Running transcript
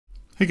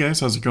Hey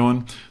guys, how's it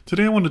going?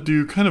 Today I want to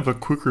do kind of a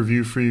quick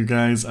review for you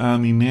guys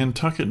on the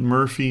Nantucket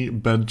Murphy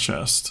bed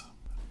chest.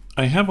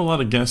 I have a lot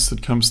of guests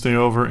that come stay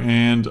over,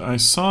 and I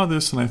saw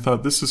this and I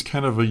thought this is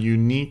kind of a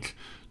unique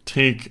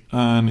take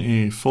on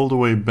a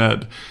fold-away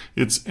bed.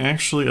 It's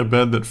actually a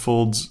bed that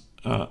folds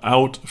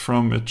out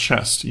from a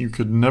chest. You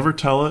could never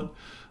tell it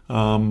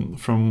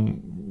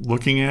from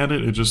looking at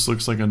it. It just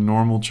looks like a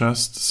normal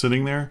chest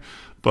sitting there.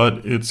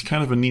 But it's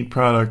kind of a neat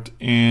product,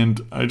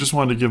 and I just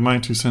wanted to give my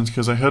 2 cents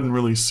because I hadn't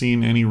really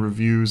seen any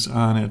reviews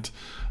on it,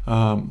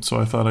 so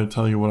I thought I'd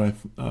tell you what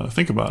I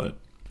think about it.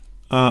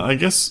 I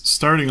guess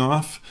starting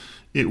off,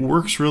 it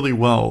works really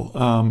well.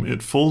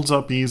 It folds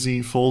up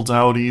easy, folds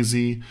out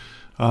easy.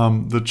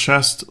 The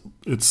chest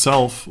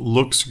itself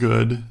looks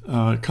good.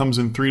 It comes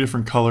in 3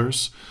 different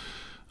colors.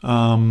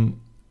 The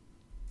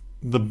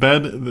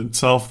bed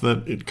itself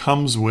that it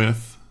comes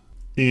with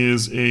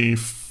is a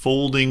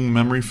folding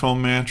memory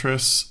foam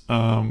mattress.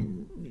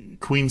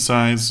 Queen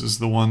size is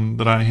the one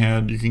that I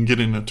had. You can get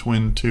in a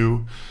twin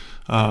too.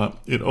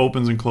 It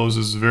opens and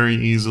closes very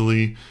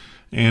easily,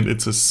 and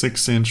it's a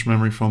 6-inch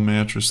memory foam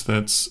mattress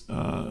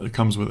it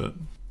comes with it.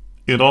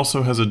 It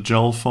also has a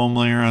gel foam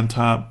layer on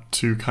top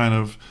to kind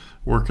of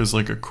work as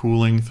like a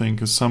cooling thing,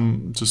 because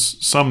some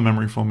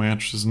memory foam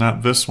mattresses,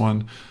 not this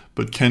one,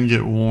 but can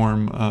get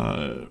warm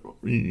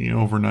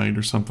overnight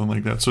or something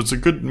like that. So it's a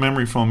good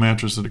memory foam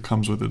mattress that it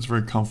comes with. It's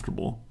very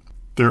comfortable.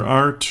 There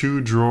are 2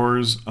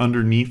 drawers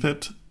underneath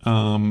it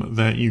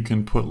that you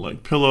can put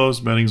like pillows,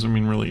 beddings,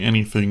 really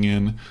anything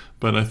in,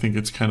 but I think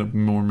it's kind of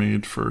more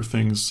made for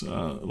things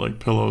like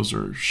pillows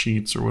or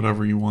sheets or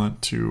whatever you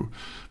want to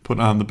put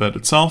on the bed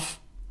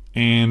itself.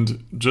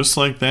 And just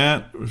like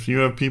that, if you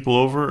have people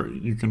over,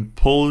 you can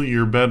pull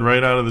your bed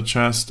right out of the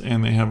chest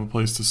and they have a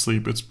place to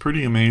sleep. It's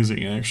pretty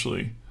amazing,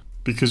 actually,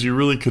 because you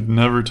really could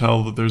never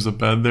tell that there's a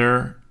bed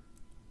there.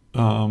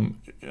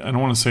 I don't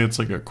want to say it's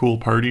like a cool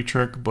party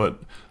trick,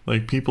 but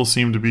like people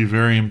seem to be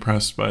very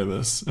impressed by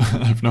this.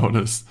 I've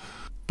noticed.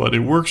 But it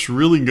works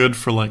really good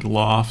for like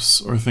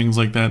lofts or things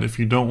like that. If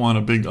you don't want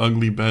a big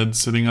ugly bed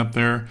sitting up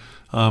there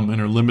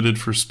and are limited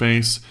for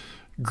space,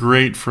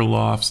 great for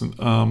lofts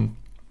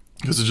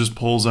because it just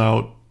pulls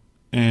out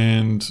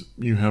and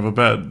you have a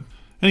bed.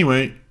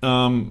 Anyway,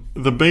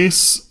 the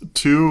base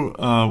too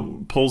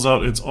pulls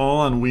out. It's all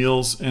on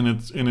wheels, and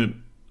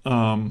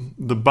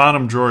the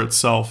bottom drawer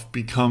itself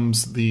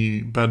becomes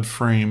the bed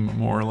frame,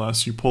 more or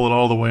less. You pull it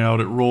all the way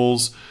out. It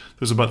rolls.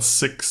 There's about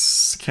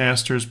 6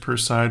 casters per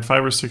side,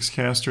 5 or 6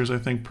 casters, I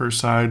think, per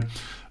side.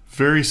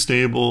 Very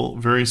stable,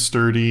 very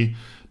sturdy.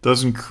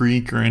 Doesn't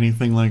creak or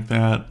anything like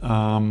that.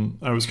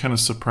 I was kind of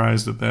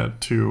surprised at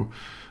that too.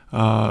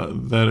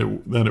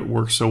 That it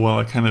works so well.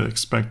 I kind of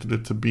expected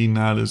it to be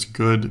not as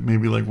good.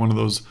 Maybe like one of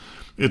those.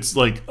 It's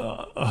like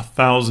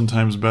 1,000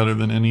 times better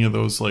than any of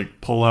those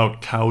like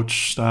pull-out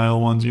couch style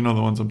ones. You know,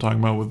 the ones I'm talking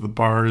about with the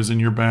bars in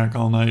your back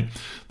all night.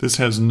 This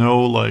has no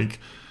like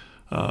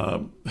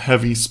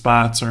heavy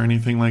spots or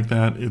anything like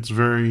that. It's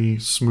very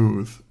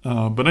smooth.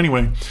 But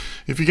anyway,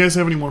 if you guys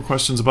have any more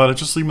questions about it,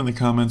 just leave them in the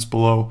comments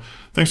below.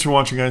 Thanks for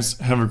watching, guys.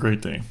 Have a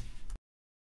great day.